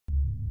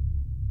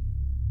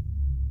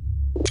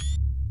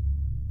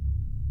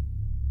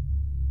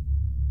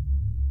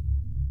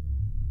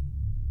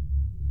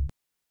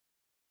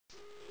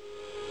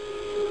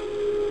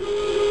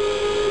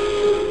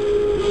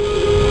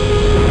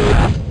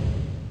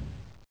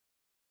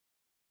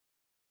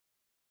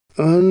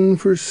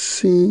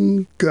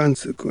Unforeseen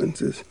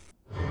consequences.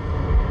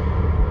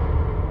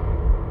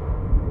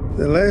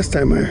 The last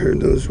time I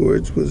heard those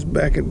words was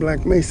back at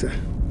Black Mesa,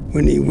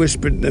 when he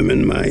whispered them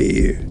in my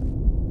ear.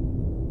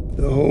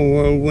 The whole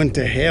world went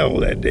to hell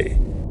that day.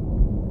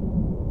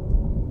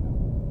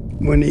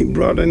 When he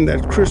brought in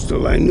that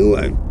crystal, I knew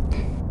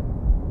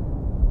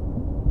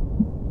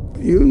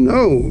You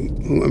know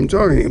who I'm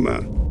talking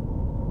about.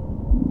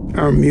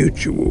 Our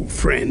mutual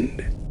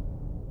friend.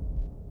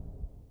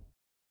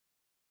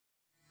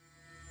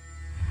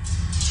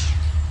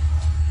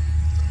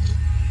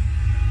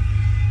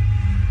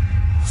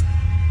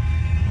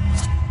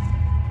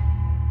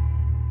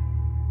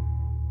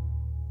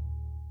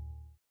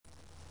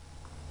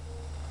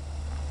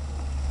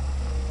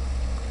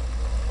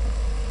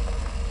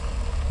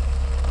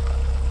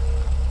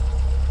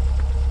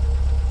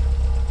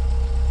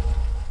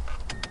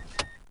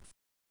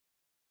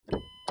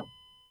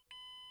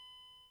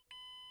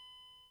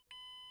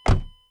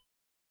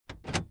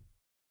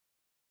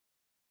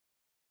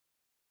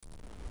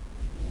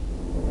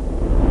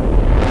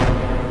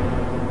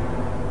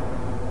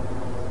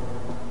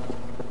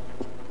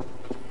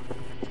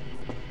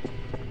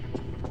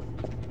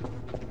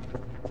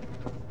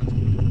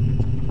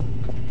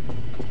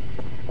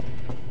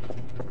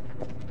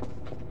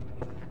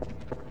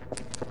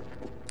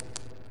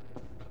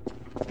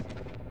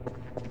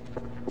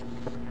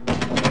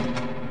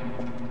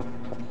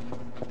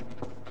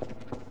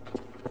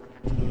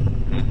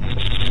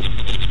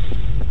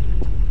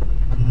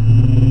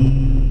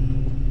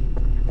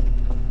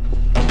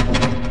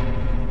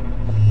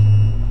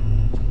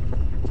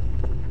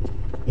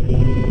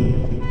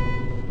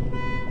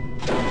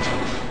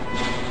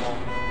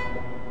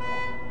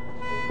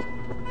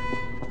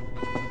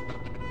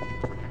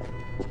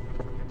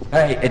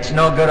 Hey, it's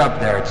no good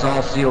up there. It's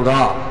all sealed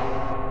off.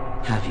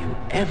 Have you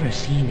ever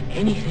seen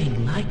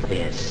anything like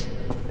this?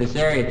 This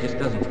area just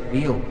doesn't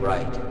feel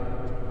right.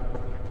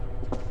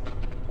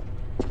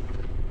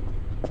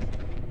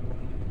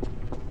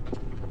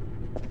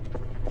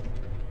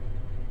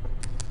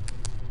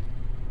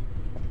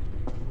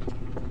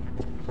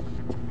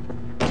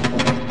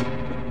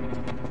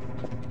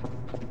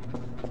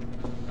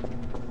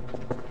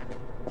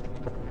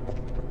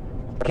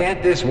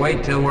 Can't this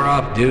wait till we're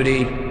off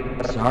duty?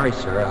 Sorry,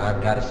 sir.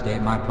 I've got to stay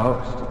at my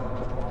post.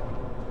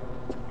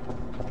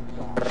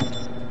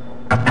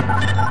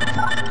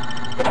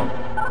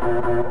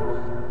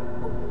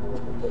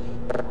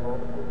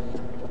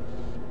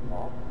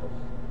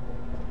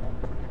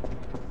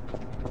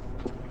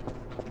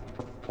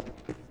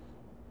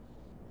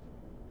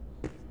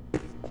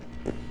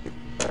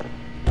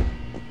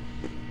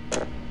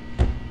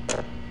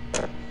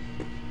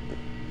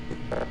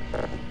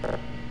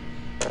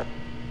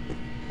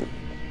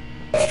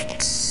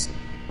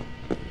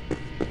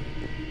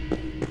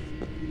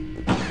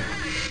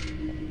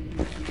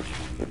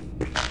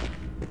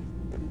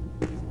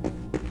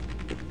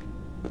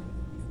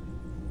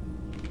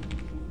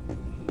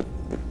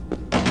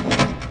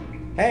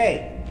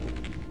 Hey!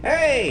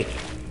 Hey!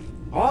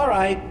 All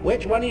right,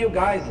 which one of you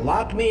guys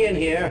locked me in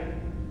here?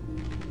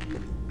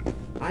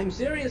 I'm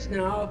serious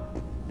now.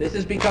 This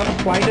has become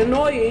quite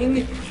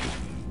annoying.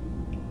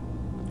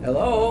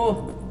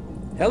 Hello?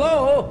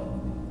 Hello?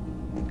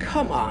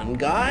 Come on,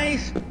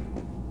 guys.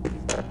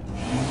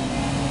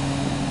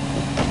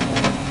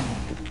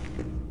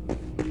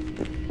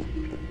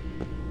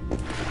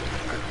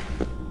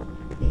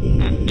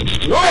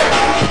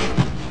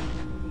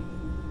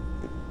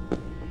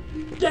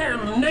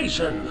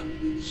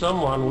 Damnation!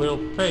 Someone will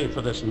pay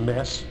for this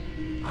mess.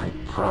 I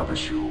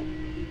promise you.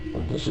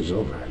 When this is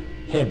over,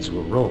 heads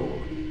will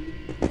roll.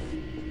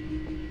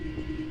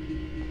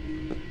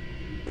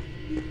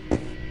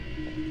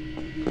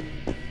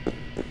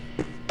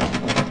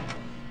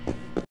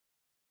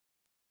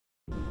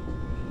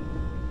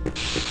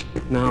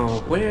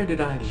 Now, where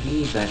did I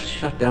leave that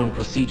shutdown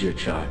procedure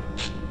chart?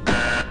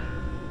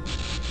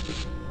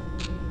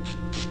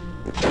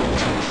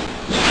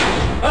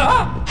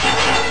 Ah!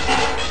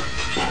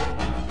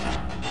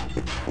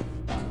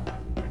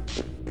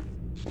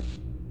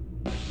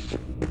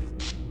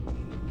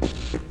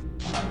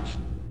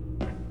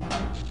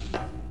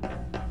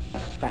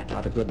 Fat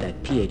lot of good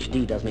that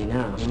PhD does me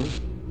now,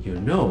 hmm? You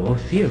know,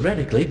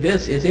 theoretically,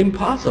 this is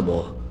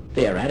impossible.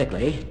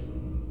 Theoretically.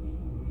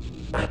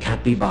 I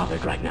can't be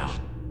bothered right now.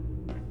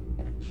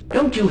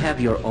 Don't you have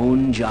your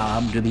own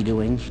job to be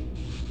doing?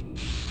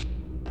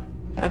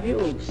 Have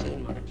you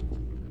seen my...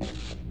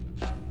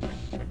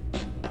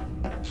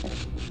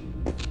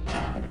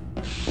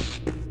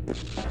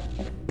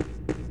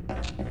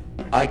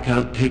 I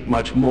can't take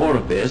much more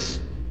of this.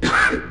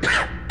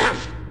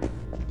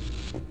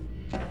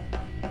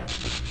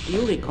 Do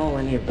you recall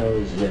any of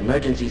those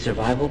emergency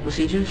survival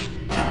procedures?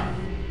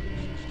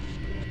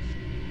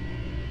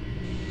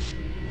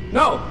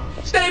 No!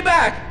 Stay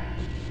back!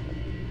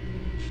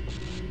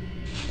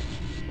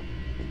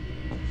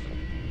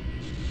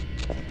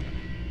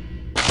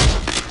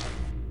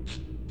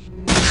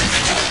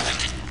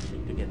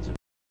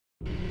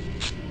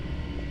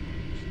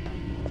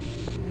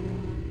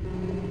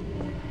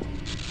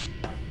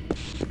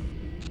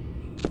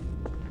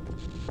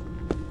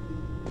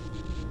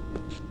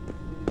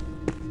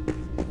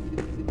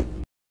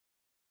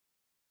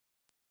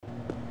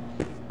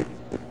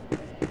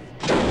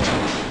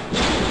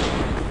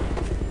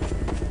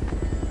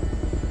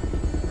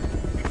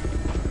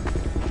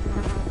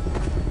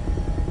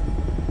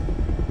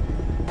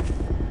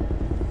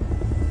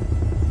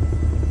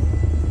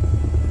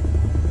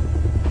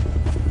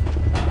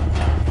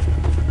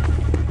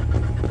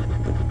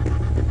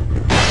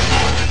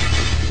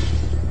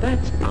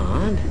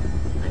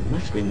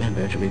 must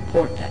remember to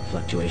report that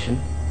fluctuation.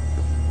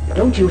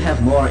 Don't you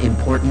have more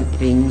important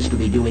things to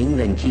be doing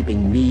than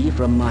keeping me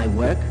from my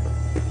work?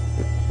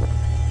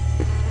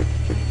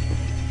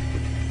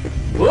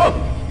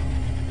 Whoa!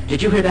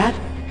 Did you hear that?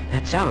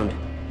 That sound.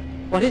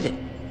 What is it?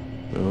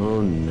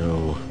 Oh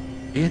no.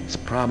 It's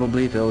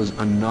probably those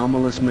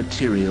anomalous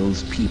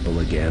materials people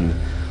again.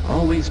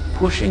 Always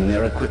pushing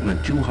their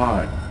equipment too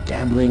hard,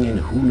 dabbling in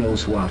who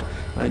knows what.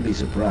 I'd be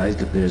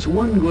surprised if there's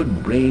one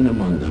good brain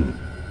among them.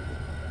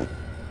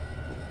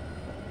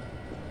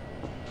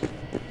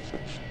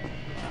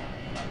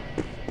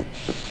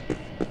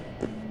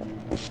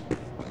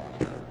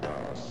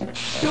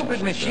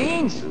 Stupid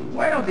machines!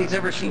 Why don't these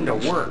ever seem to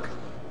work?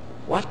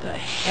 What the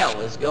hell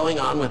is going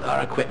on with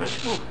our equipment?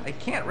 I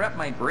can't wrap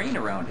my brain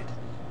around it.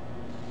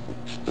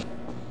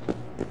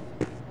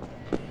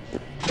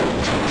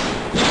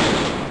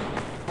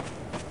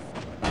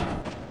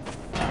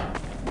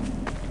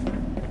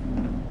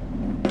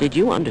 Did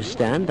you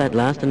understand that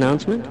last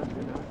announcement?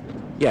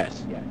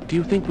 Yes. Do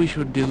you think we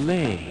should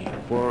delay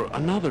for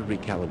another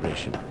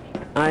recalibration?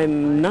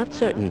 I'm not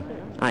certain.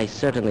 I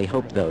certainly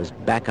hope those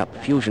backup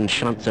fusion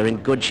shunts are in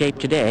good shape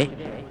today.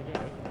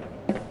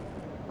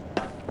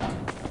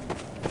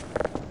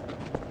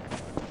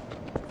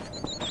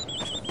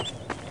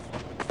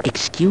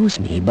 Excuse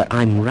me, but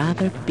I'm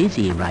rather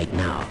busy right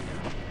now.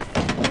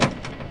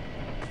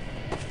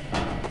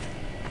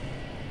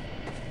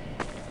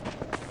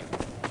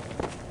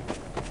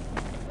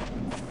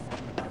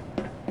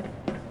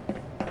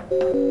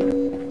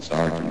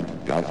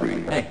 Sergeant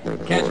Godfrey. Hey,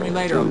 catch me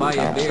later, I'll buy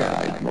you a beer.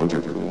 Topside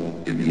motor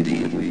pool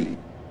immediately.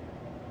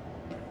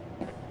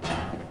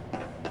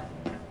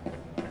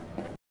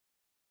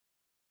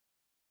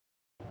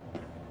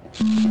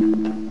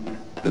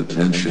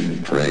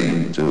 Attention,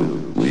 train to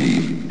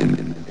leave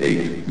in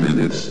 8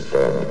 minutes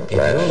from If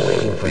you're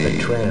waiting for the platform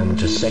tram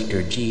to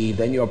Sector G,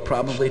 then you're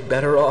probably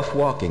better off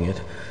walking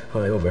it. I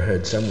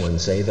overheard someone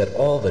say that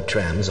all the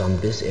trams on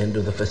this end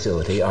of the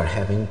facility are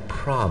having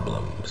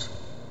problems.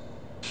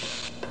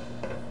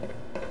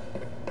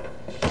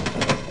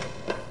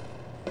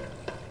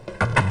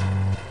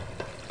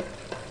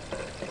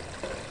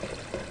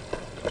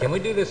 Can we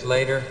do this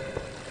later?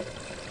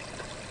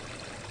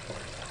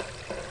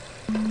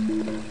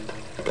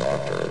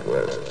 Dr.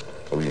 West,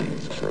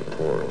 please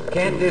report.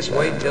 Can't this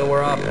wait till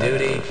we're off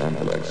duty?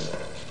 Complex.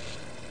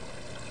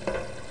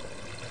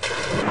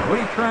 What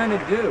are you trying to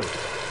do?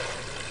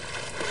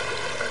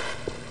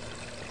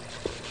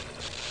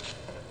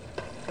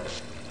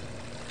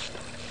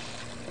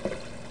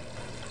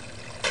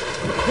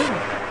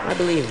 I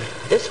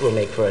believe this will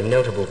make for a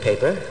notable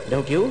paper,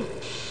 don't you?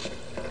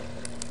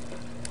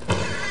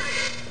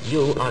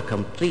 You are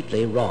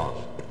completely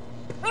wrong.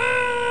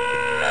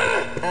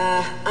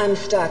 I'm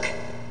stuck.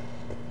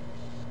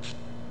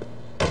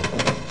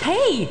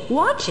 Hey,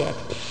 watch it.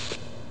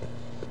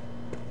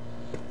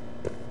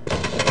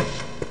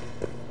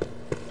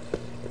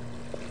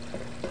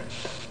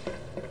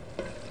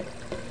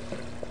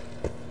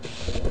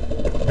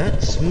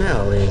 That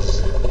smell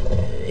is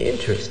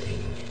interesting.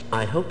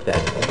 I hope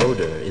that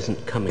odor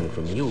isn't coming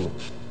from you.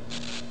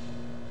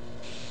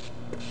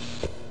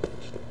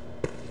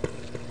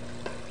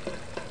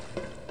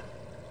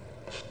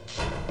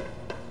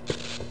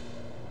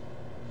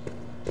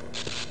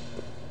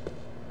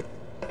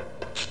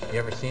 You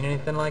ever seen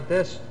anything like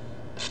this?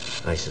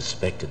 I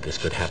suspected this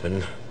could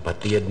happen, but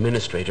the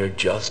administrator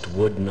just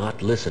would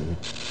not listen.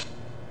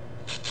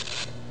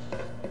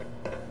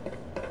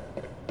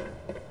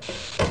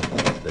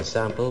 The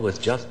sample was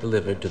just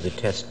delivered to the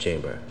test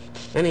chamber.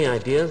 Any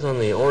ideas on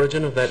the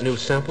origin of that new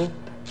sample?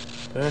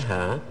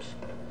 Perhaps.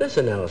 This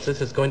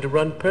analysis is going to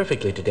run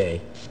perfectly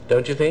today,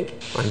 don't you think?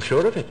 I'm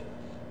sure of it.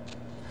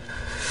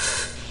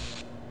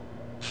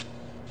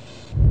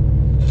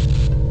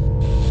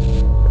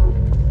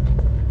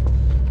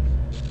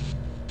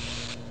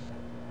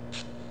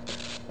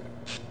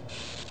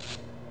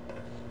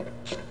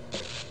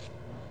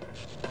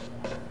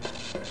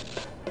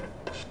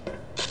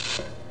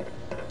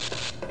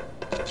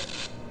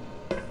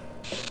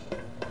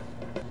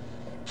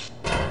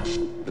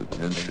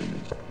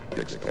 Attention,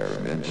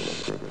 experimental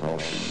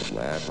precaution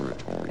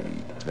laboratory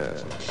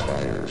test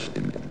expires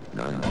in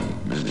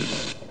 90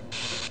 minutes.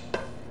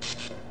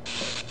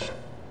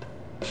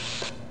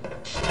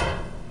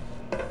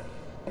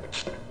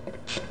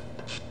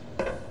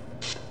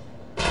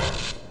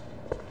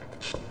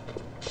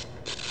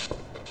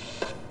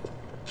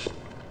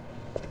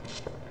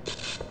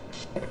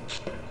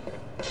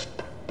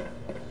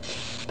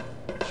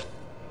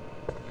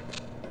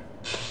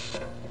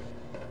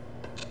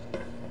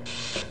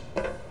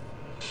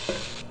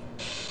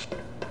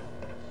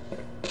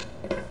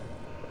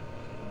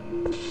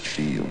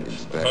 Shield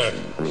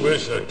inspection.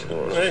 Wish I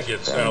could make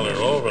it, Sailor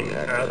Oven.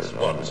 That's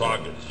what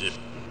talking shit.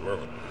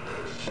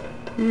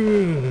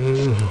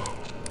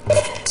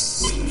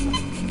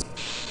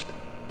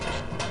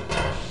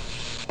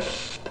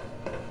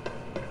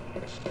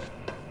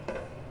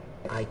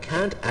 I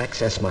can't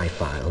access my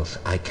files.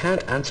 I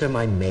can't answer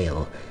my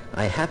mail.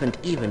 I haven't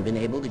even been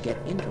able to get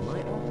into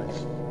my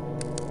office.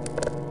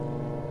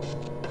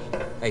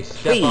 Hey,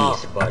 step Please.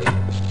 off, buddy.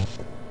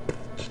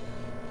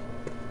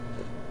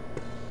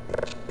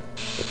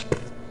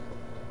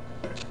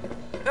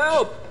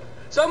 Help!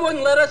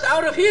 Someone let us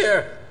out of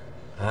here!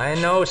 I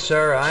know,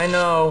 sir, I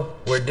know.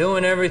 We're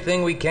doing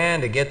everything we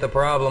can to get the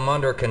problem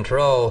under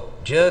control.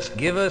 Just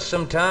give us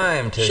some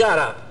time to... Shut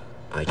up!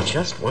 I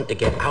just want to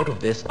get out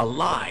of this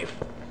alive.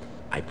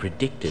 I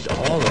predicted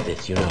all of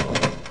this, you know.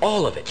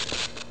 All of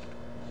it.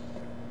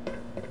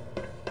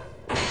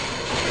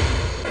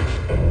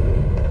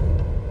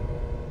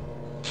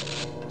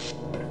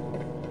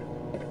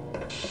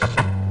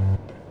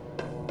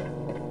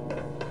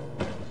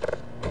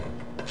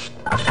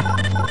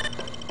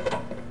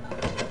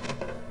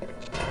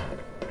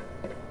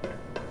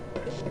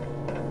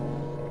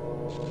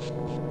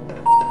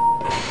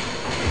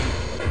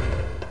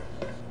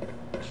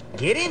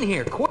 Get in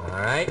here, quick!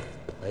 Alright,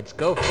 let's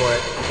go for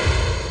it.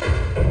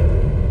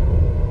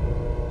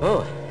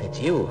 Oh, it's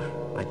you.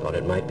 I thought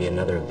it might be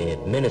another of the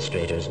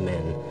administrator's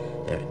men.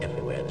 They're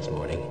everywhere this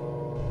morning.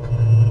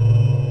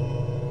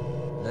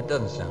 That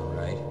doesn't sound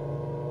right.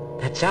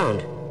 That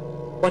sound.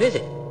 What is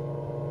it?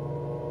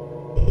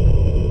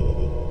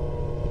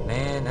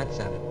 Man, that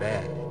sounded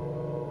bad.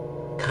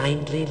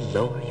 Kindly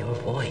lower your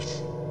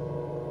voice.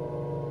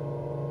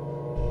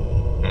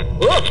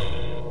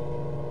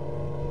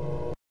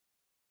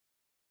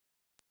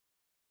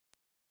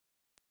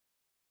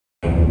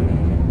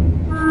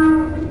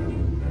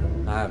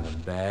 I have a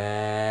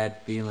bad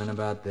feeling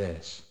about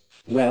this.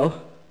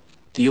 Well,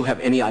 do you have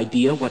any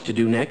idea what to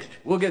do next?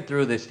 We'll get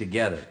through this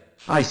together.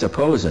 I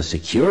suppose a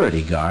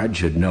security guard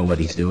should know what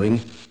he's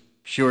doing.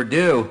 Sure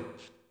do.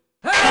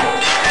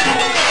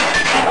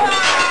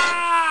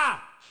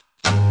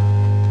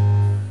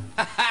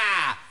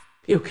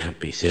 You can't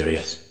be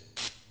serious.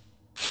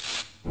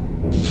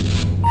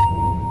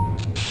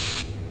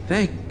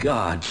 Thank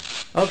God.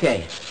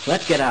 Okay,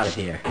 let's get out of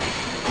here.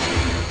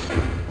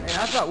 Hey,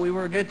 I thought we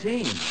were a good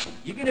team.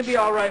 You gonna be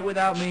all right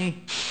without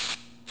me?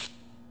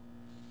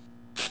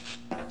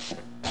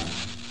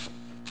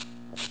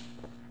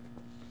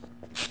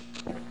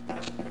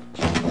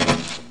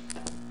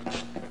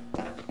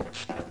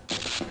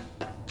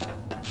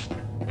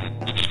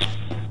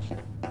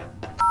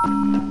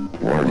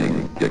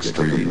 Warning,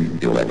 extreme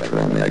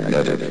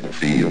electromagnetic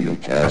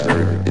field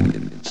hazard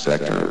in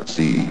Sector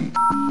C.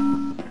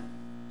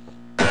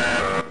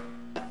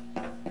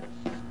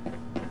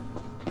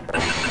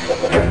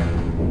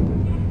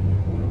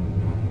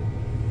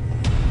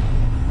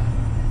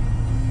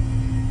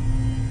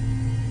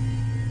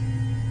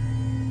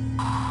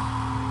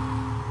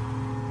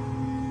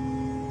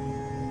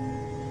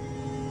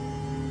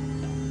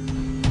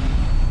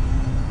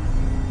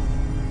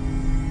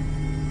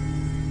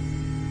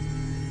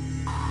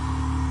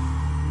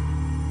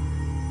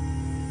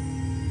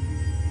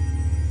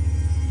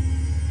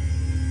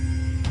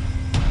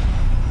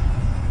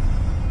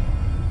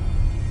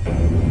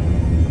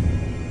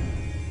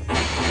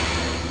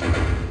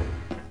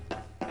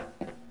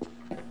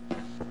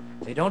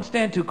 Hey, don't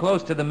stand too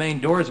close to the main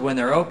doors when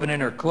they're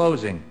opening or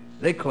closing.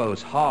 They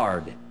close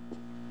hard.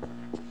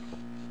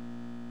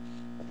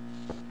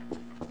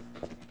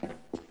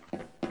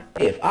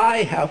 If I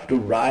have to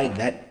ride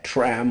that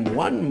tram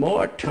one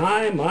more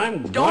time,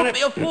 I'm gonna... Don't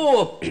be a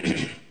fool!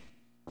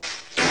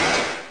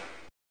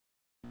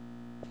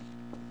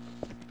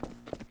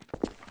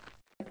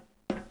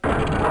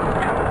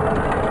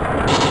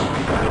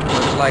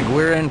 Looks like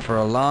we're in for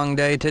a long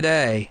day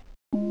today.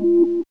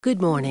 Good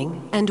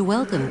morning, and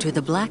welcome to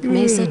the Black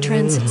Mesa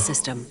Transit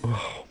System.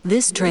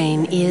 This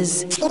train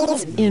is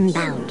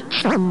inbound.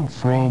 From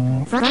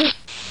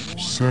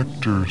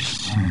Sector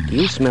C. Do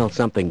you smell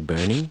something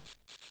burning?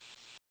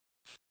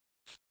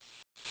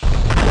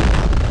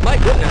 My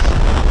goodness!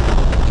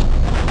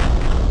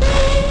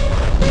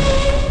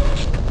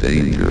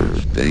 Danger,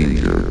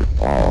 danger.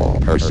 All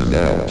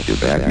personnel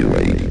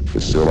evacuate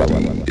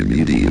facility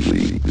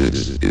immediately.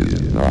 This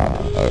is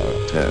not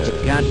a test.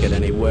 Can't get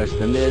any worse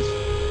than this.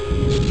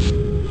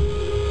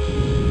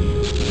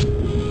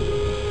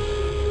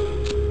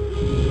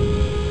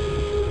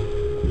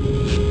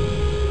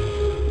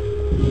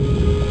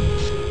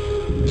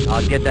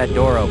 I'll get that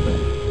door open.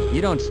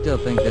 You don't still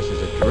think this is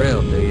a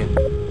drill, do you?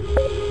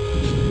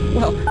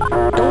 Well,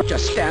 don't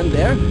just stand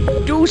there.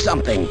 Do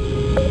something.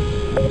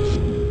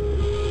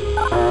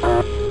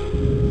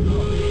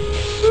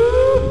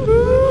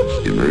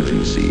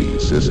 Emergency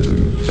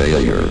system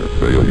failure.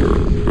 Failure.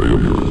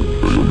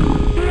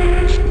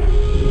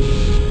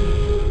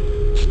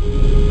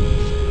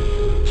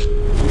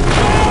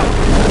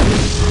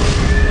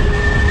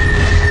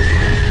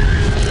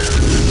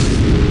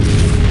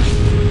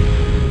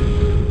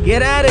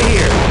 Get out of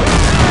here!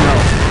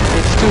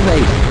 It's too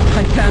late.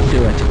 I can't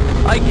do it.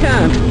 I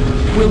can't.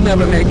 We'll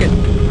never make it.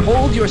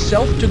 Hold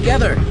yourself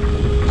together.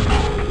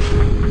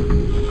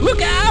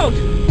 Look out!